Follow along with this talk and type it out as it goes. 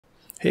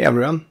Hey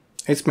everyone,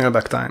 it's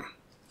mailbag time.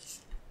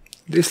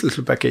 This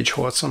little package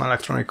holds some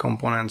electronic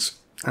components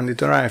and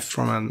it arrived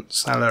from a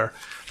seller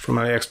from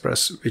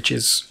AliExpress which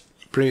is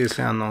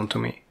previously unknown to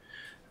me,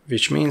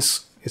 which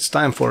means it's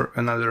time for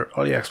another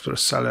AliExpress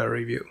seller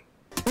review.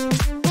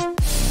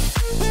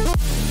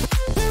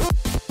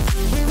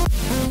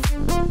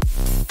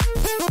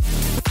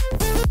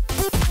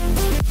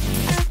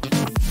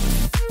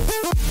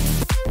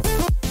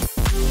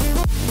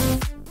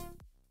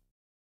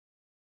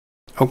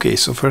 Okay,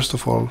 so first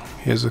of all,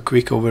 here's a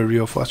quick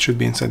overview of what should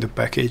be inside the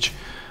package.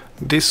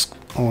 This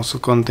also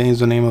contains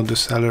the name of the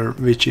seller,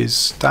 which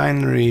is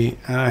Thinary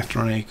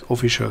Electronics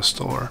Official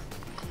Store.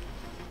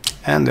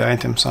 And the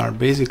items are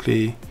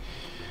basically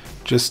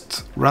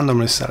just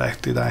randomly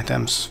selected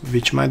items,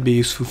 which might be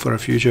useful for a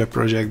future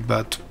project,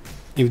 but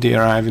if they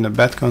arrive in a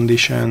bad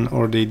condition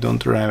or they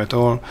don't arrive at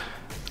all,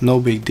 no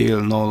big deal,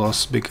 no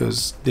loss,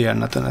 because they are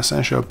not an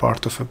essential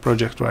part of a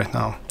project right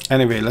now.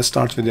 Anyway, let's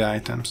start with the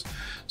items.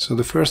 So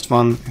the first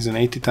one is an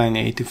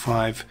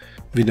ATtiny85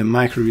 with a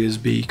micro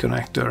USB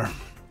connector.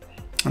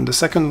 And the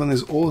second one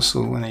is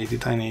also an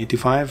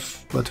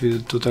ATtiny85 but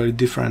with a totally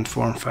different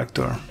form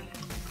factor.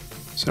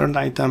 Third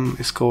item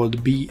is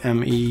called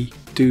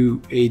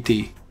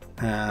BME280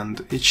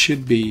 and it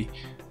should be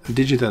a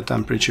digital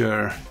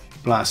temperature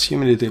plus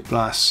humidity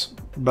plus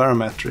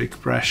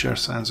barometric pressure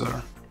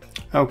sensor.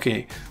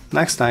 Okay,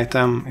 next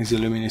item is a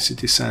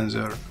luminosity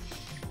sensor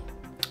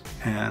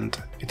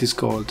and it is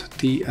called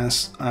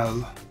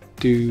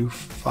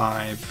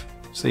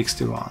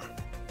TSL2561.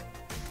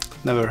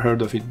 Never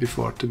heard of it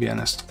before, to be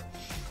honest,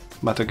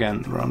 but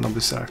again,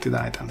 randomly selected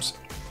items.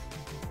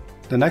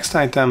 The next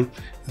item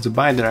is a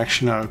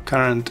bidirectional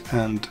current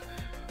and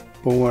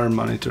power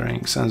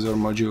monitoring sensor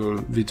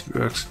module which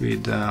works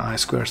with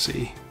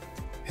I2C.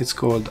 It's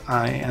called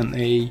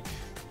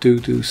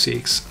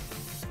INA226.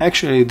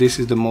 Actually, this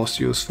is the most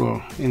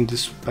useful in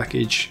this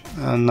package,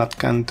 not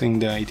counting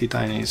the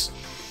ATtinys,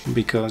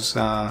 because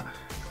I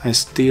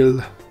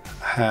still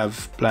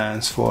have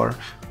plans for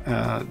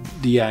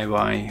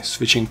DIY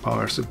switching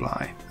power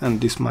supply, and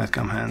this might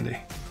come handy.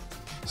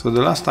 So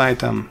the last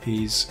item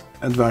is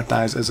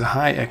advertised as a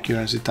high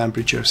accuracy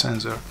temperature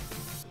sensor.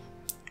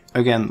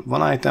 Again,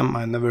 one item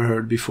I never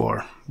heard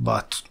before,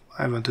 but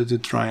I wanted to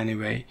try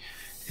anyway.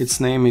 Its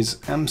name is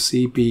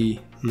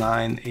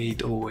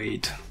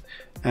MCP9808.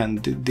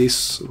 And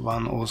this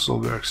one also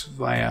works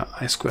via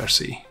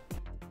I2C.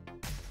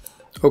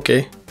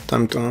 Okay,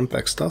 time to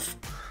unpack stuff.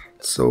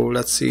 So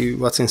let's see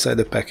what's inside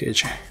the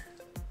package.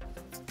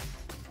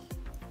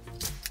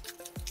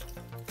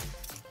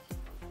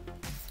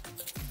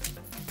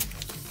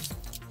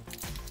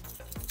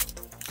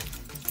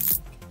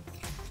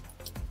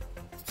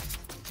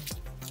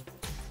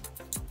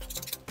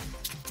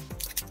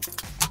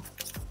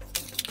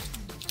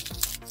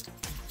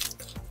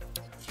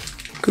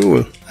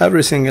 Cool,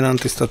 everything in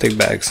anti-static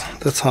bags,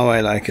 that's how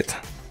I like it.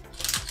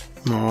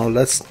 Now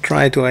let's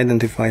try to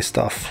identify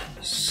stuff.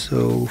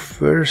 So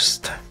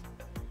first,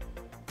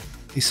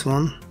 this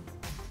one.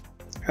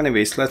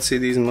 Anyways, let's see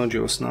these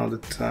modules now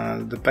that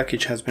the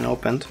package has been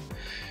opened.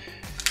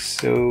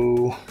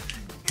 So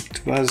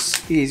it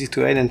was easy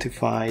to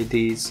identify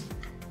these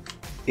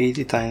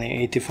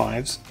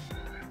ATtiny85s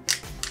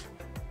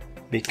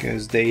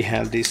because they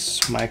have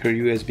this micro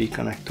USB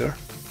connector.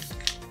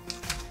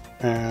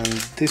 And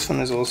this one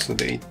is also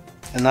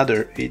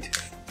another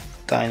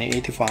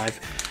ATtiny85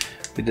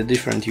 with a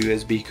different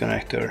USB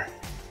connector.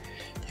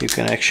 You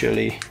can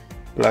actually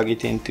plug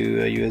it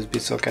into a USB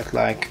socket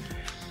like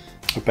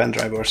a pen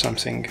drive or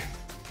something.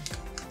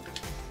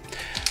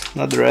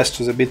 Now the rest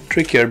was a bit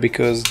trickier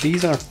because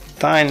these are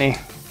tiny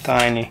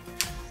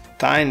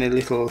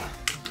little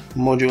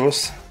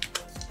modules.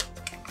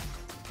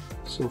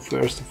 So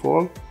first of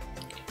all,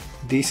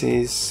 this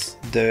is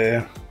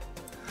the,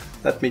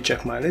 let me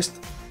check my list,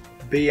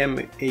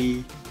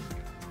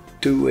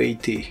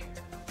 BME280.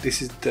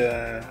 This is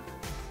the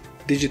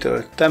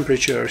digital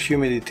temperature,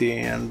 humidity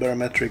and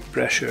barometric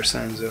pressure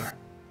sensor.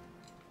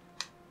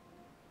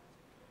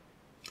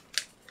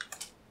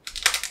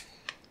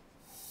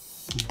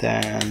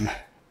 Then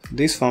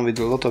this one with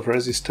a lot of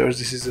resistors,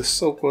 this is a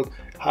so-called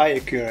high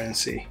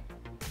accuracy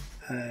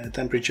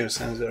temperature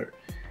sensor,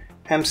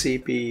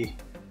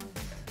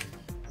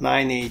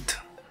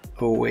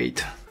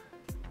 MCP9808.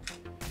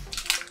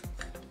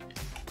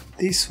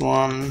 This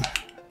one,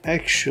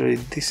 actually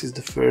this is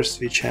the first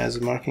which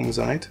has markings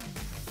on it.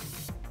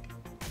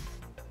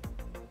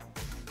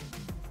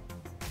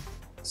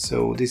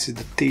 So this is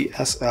the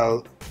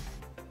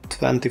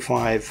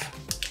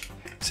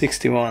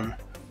TSL2561,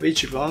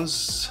 which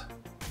was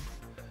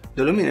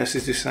the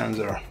luminosity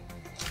sensor.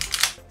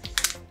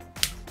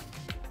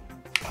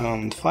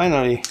 And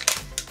finally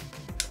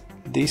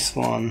this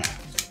one,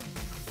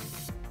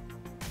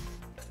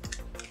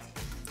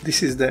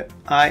 this is the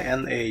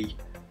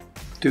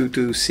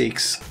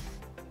INA226,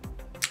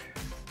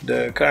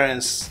 the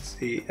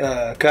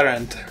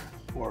current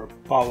or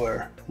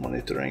power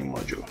monitoring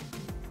module.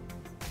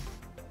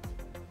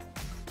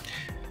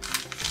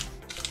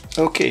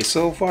 Okay,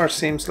 so far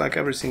seems like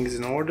everything is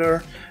in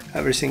order,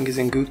 everything is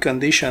in good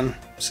condition,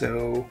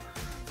 so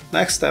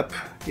next step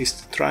is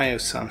to try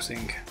out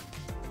something.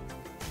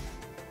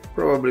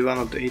 Probably one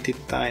of the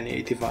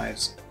tiny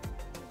 85s.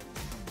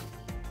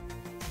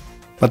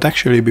 But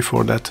actually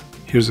before that,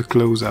 here's a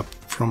close-up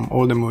from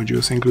all the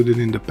modules included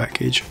in the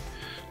package,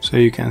 so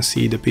you can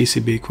see the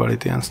PCB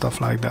quality and stuff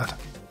like that.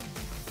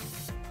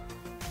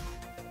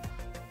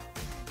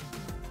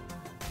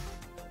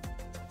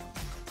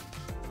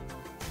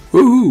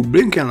 Woohoo!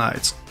 Blinking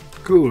lights!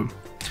 Cool!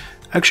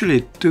 Actually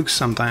it took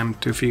some time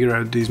to figure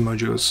out these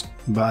modules,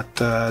 but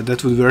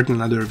that would worth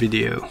another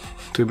video,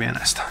 to be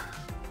honest.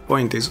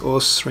 Point is, all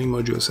three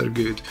modules are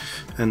good,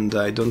 and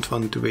I don't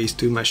want to waste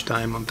too much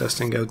time on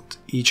testing out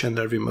each and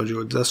every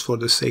module just for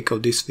the sake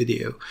of this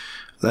video.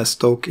 Let's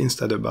talk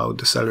instead about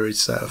the seller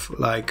itself,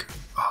 like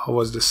how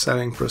was the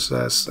selling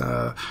process,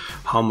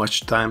 how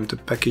much time the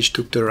package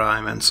took to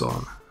arrive, and so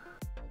on.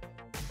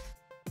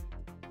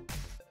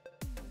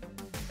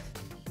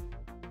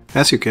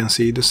 As you can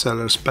see, the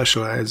seller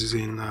specializes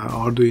in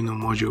Arduino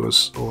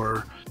modules,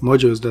 or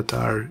modules that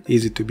are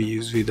easy to be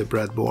used with a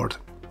breadboard.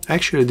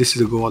 Actually, this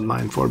is a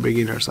goldmine for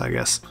beginners, I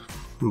guess,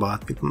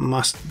 but it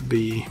must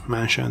be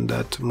mentioned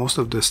that most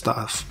of the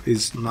stuff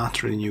is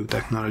not really new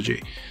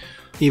technology.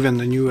 Even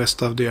the newest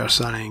stuff they are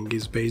selling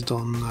is based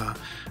on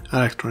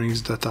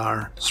electronics that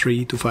are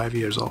 3 to 5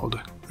 years old.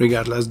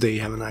 Regardless, they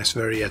have a nice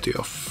variety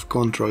of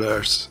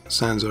controllers,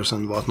 sensors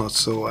and whatnot,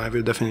 so I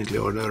will definitely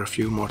order a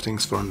few more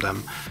things from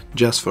them,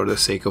 just for the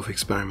sake of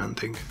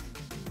experimenting.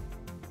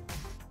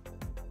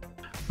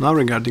 Now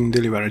regarding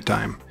delivery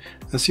time.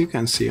 As you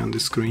can see on the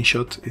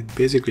screenshot, it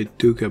basically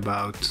took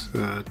about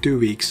 2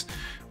 weeks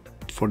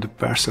for the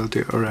parcel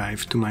to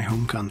arrive to my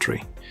home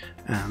country.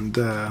 And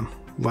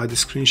while the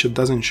screenshot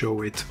doesn't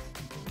show it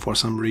for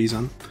some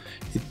reason,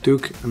 it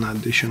took an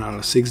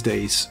additional 6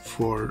 days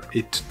for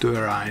it to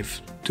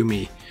arrive to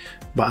me,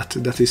 but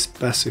that is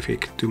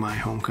specific to my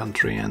home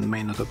country and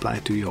may not apply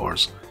to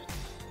yours.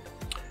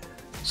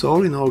 So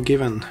all in all,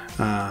 given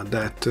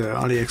that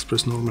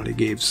AliExpress normally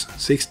gives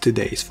 60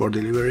 days for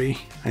delivery,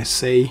 I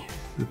say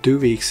 2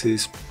 weeks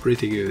is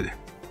pretty good,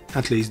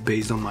 at least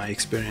based on my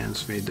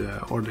experience with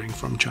ordering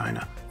from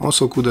China.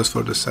 Also kudos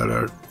for the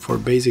seller for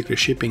basically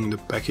shipping the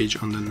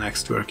package on the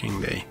next working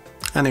day.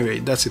 Anyway,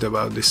 that's it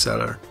about this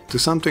seller. To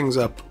sum things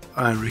up,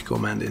 I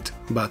recommend it,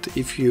 but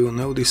if you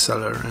know this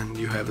seller and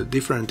you have a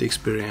different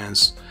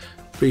experience,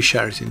 please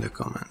share it in the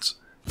comments.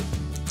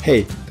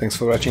 Hey, thanks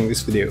for watching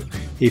this video.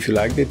 If you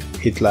liked it,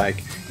 hit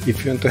like.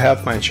 If you want to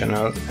help my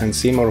channel and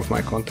see more of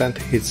my content,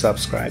 hit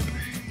subscribe.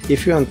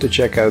 If you want to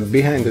check out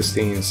behind the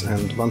scenes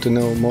and want to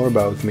know more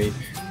about me,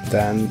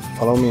 then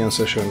follow me on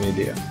social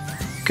media.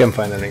 You can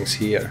find the links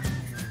here.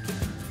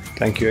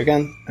 Thank you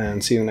again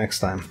and see you next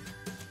time.